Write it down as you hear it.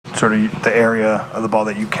sort of the area of the ball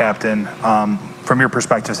that you captain. From your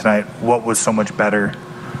perspective tonight, what was so much better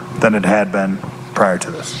than it had been prior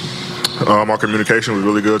to this? Our communication was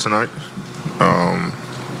really good tonight.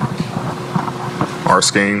 Our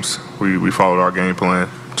schemes, we followed our game plan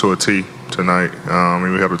to a T tonight.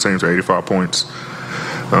 We held the team to 85 points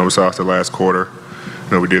besides the last quarter.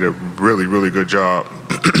 We did a really, really good job.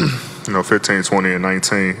 15, 20, and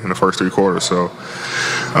 19 in the first three quarters. So,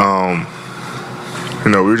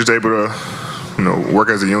 we were just able to, work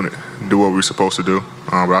as a unit, do what we were supposed to do.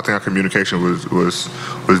 But I think our communication was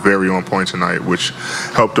very on point tonight, which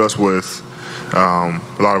helped us with a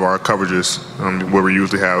lot of our coverages where we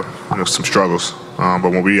usually have some struggles. But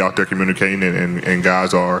when we out there communicating and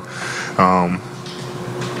guys are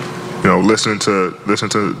listening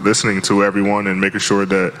to everyone and making sure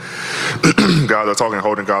that guys are talking,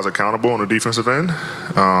 holding guys accountable on the defensive end.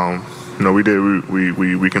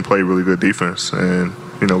 We can play really good defense, and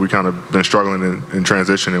we kind of been struggling in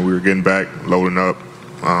transition, and we were getting back, loading up,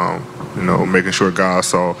 making sure guys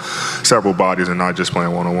saw several bodies and not just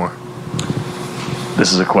playing one-on-one.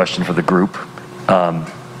 This is a question for the group.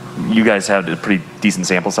 You guys had a pretty decent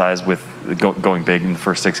sample size with going big in the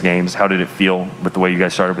first 6 games. How did it feel with the way you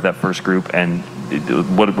guys started with that first group, and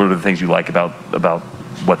what are the things you like about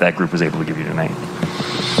what that group was able to give you tonight?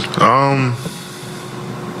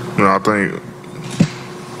 I think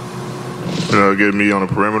getting me on the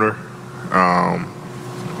perimeter,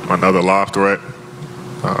 another lob threat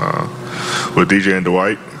with DJ and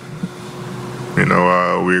Dwight.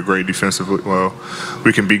 We're great defensively. Well,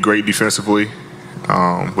 we can be great defensively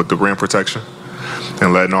with the rim protection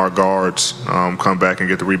and letting our guards come back and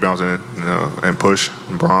get the rebounds and push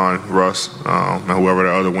Bron, Russ, and whoever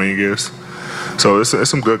the other wing is. So it's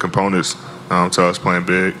some good components to us playing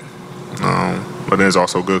big. But there's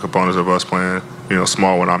also good components of us playing,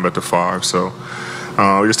 small when I'm at the 5. So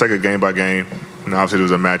we just take it game by game. And obviously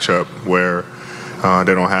there's a matchup where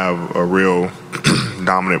they don't have a real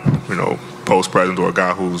dominant, post presence or a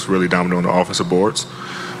guy who's really dominant on the offensive boards.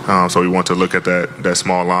 So we want to look at that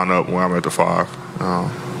small lineup when I'm at the 5.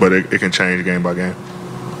 But it can change game by game.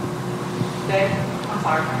 Dave, I'm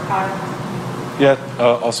sorry. Yeah,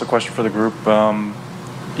 also a question for the group.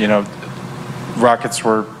 Rockets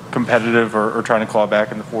were competitive or trying to claw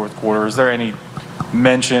back in the fourth quarter. Is there any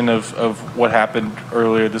mention of what happened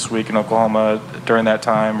earlier this week in Oklahoma during that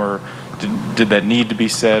time, or did that need to be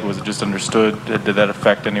said? Was it just understood? Did that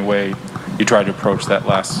affect any way you tried to approach that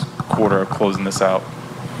last quarter of closing this out?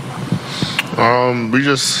 We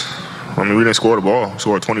didn't score the ball. We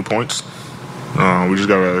scored 20 points. We just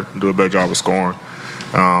got to do a better job of scoring.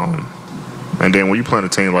 And then when you play in a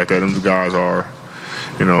team like that, them guys are,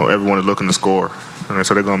 everyone is looking to score. And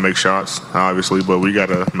so they're going to make shots, obviously, but we got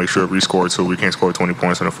to make sure we score too. We can't score 20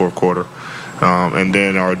 points in the fourth quarter. And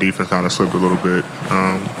then our defense kind of slipped a little bit.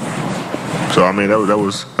 So, that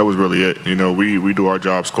was really it. We do our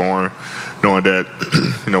job scoring, knowing that,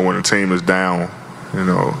 when the team is down,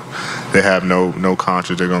 they have no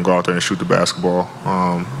conscience. They're going to go out there and shoot the basketball.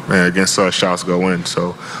 And against us, shots go in.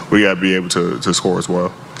 So we got to be able to score as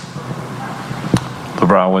well.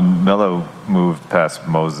 LeBron, when Melo moved past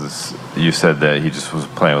Moses, you said that he just was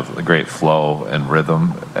playing with a great flow and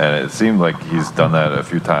rhythm, and it seemed like he's done that a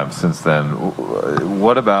few times since then.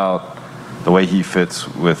 What about the way he fits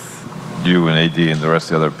with you and AD and the rest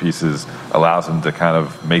of the other pieces allows him to kind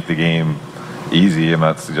of make the game easy? I'm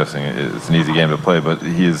not suggesting it's an easy game to play, but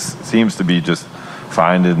he seems to be just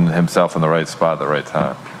finding himself in the right spot at the right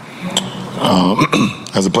time.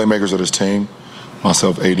 As the playmakers of this team,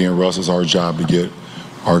 myself, AD, and Russ, it's our job to get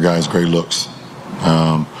our guys great looks,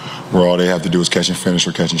 where all they have to do is catch and finish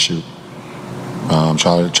or catch and shoot.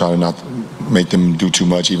 Try to not make them do too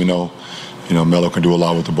much, even though Melo can do a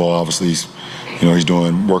lot with the ball. Obviously, he's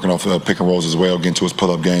working off pick and rolls as well, getting to his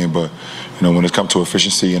pull-up game. But when it comes to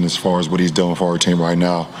efficiency and as far as what he's doing for our team right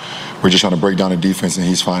now, we're just trying to break down the defense, and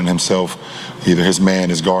he's finding himself either his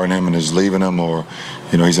man is guarding him and is leaving him, or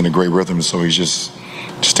he's in a great rhythm. So he's just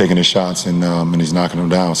taking his shots and he's knocking them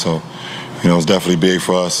down. So. It's definitely big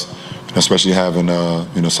for us, especially having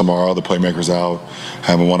some of our other playmakers out,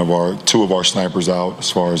 having two of our snipers out as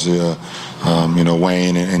far as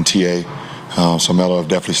Wayne and TA. So Melo have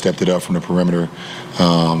definitely stepped it up from the perimeter,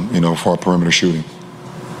 for our perimeter shooting.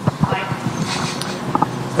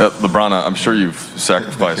 LeBron, I'm sure you've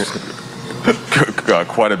sacrificed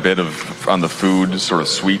quite a bit on the food, sort of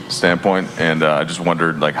sweet standpoint, and I just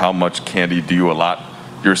wondered, how much candy do you allot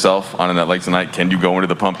yourself on a night like tonight? Can you go into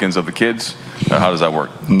the pumpkins of the kids? How does that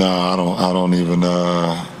work? No, I don't even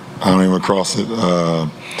cross it.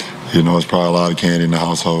 It's probably a lot of candy in the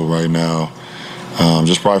household right now.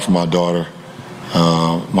 Just probably for my daughter.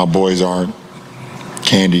 My boys aren't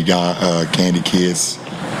candy kids.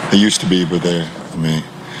 They used to be, but I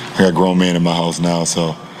got grown men in my house now,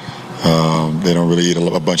 so they don't really eat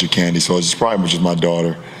a bunch of candy. So it's probably just my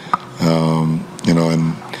daughter, and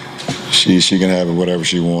she can have it whatever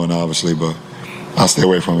she wants, obviously, but I'll stay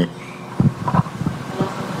away from it.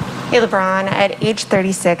 Hey, LeBron, at age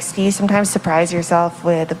 36, do you sometimes surprise yourself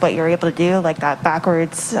with what you're able to do, like that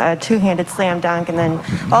backwards two-handed slam dunk? And then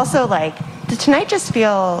also, did tonight just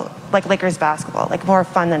feel like Lakers basketball, like more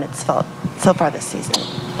fun than it's felt so far this season?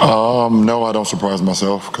 No, I don't surprise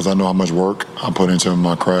myself because I know how much work I put into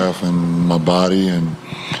my craft and my body and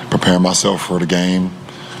preparing myself for the game.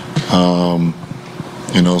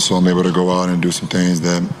 So I'm able to go out and do some things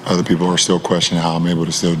that other people are still questioning how I'm able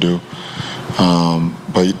to still do.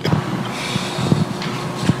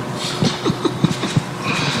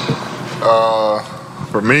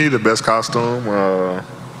 For me, the best costume, I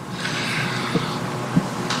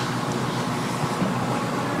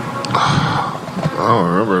don't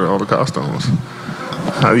remember all the costumes.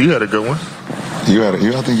 You had a good one.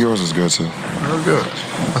 I think yours was good too. That was good.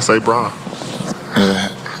 I say Bron. Yeah,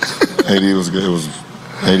 AD was good.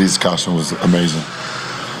 AD's costume was amazing.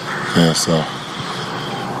 Yeah, so.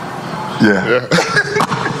 Yeah.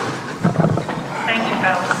 Thank you,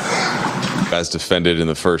 fellas. Guys defended in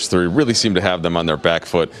the first three, really seemed to have them on their back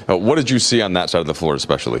foot. What did you see on that side of the floor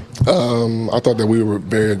especially? I thought that we were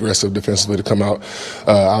very aggressive defensively to come out.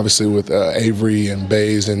 Obviously with Avery and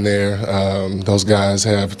Bays in there, those guys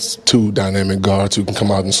have two dynamic guards who can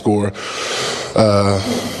come out and score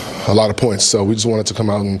a lot of points. So we just wanted to come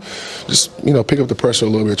out and just, pick up the pressure a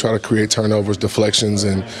little bit, try to create turnovers, deflections,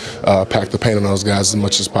 and pack the paint on those guys as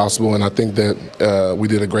much as possible. And I think that we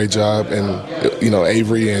did a great job. And,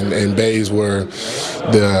 Avery and Bays were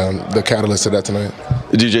the catalyst to that tonight.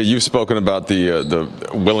 DJ, you've spoken about the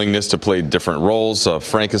willingness to play different roles.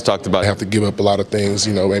 Frank has talked about have to give up a lot of things,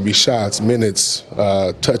 maybe shots, minutes,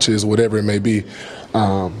 touches, whatever it may be.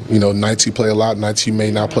 Nights you play a lot, nights you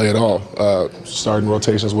may not play at all. Starting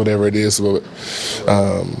rotations, whatever it is. But,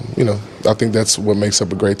 I think that's what makes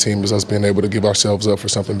up a great team is us being able to give ourselves up for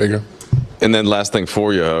something bigger. And then last thing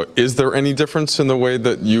for you, is there any difference in the way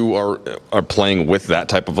that you are playing with that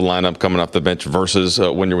type of a lineup coming off the bench versus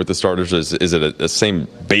when you're with the starters? Is it a same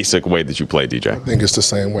basic way that you play, DJ? I think it's the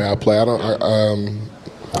same way I play. I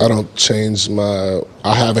don't change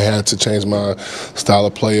I haven't had to change my style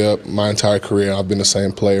of play up my entire career. I've been the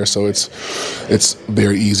same player, so it's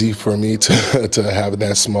very easy for me to have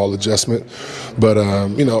that small adjustment. But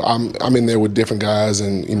I'm in there with different guys,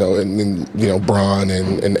 and Bron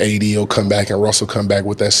and AD will come back, and Russ will come back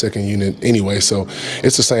with that second unit anyway. So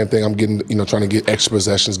it's the same thing. I'm getting trying to get extra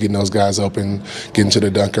possessions, getting those guys open, getting to the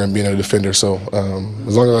dunker, and being a defender. So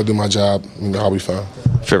as long as I do my job, I'll be fine.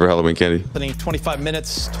 Favorite Halloween candy? 25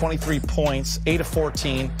 minutes, 23 points, 8 of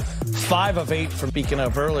 14, 5 of 8 from speaking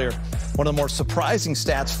of earlier. One of the more surprising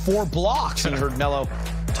stats, 4 blocks. And you heard Melo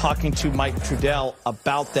talking to Mike Trudell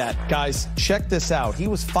about that. Guys, check this out. He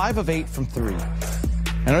was 5 of 8 from 3.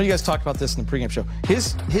 I know you guys talked about this in the pregame show.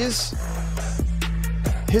 His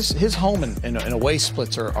home and away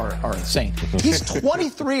splits are insane. He's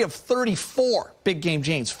 23 of 34, big game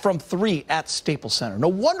James, from 3 at Staples Center. No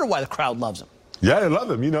wonder why the crowd loves him. Yeah, they love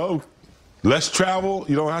him, Less travel.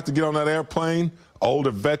 You don't have to get on that airplane. Older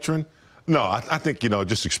veteran. No, I think,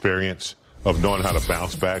 just experience of knowing how to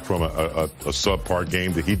bounce back from a subpar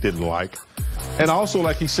game that he didn't like. And also,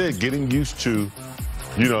 like he said, getting used to,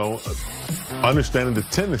 understanding the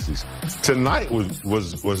tendencies. Tonight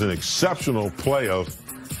was an exceptional play of,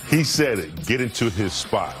 he said it, get into his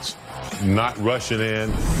spots. Not rushing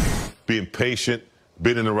in, being patient,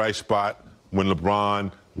 being in the right spot. When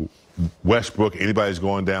LeBron, Westbrook, anybody's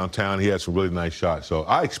going downtown, he had some really nice shots. So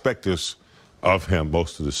I expect this of him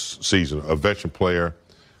most of this season. A veteran player,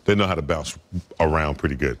 they know how to bounce around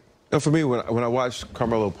pretty good. For me, when I watch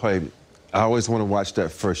Carmelo play, I always want to watch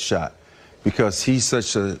that first shot because he's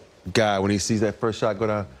such a guy, when he sees that first shot go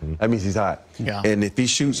down, that means he's hot. Yeah. And if he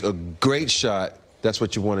shoots a great shot, that's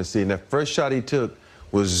what you want to see. And that first shot he took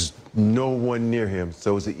was no one near him.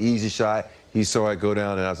 So it was an easy shot. He saw it go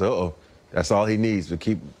down, and I said, uh-oh. That's all he needs to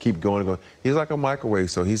keep going and going. He's like a microwave,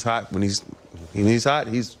 so he's hot. When he's hot,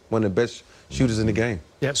 he's one of the best shooters in the game.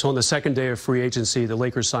 Yeah, so on the second day of free agency, the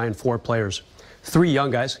Lakers signed 4 players. 3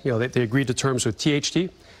 young guys. They agreed to terms with THT.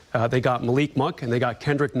 They got Malik Monk, and they got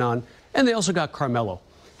Kendrick Nunn, and they also got Carmelo.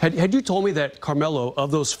 Had you told me that Carmelo,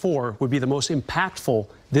 of those 4, would be the most impactful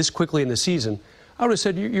this quickly in the season, I would have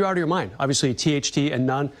said you're out of your mind. Obviously, THT and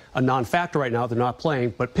Nunn, a non-factor right now. They're not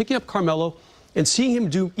playing. But picking up Carmelo and seeing him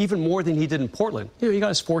do even more than he did in Portland. He got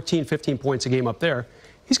his 14, 15 points a game up there.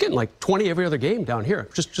 he's getting like 20 every other game down here.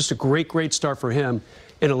 Just a great start for him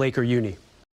in a Laker uni.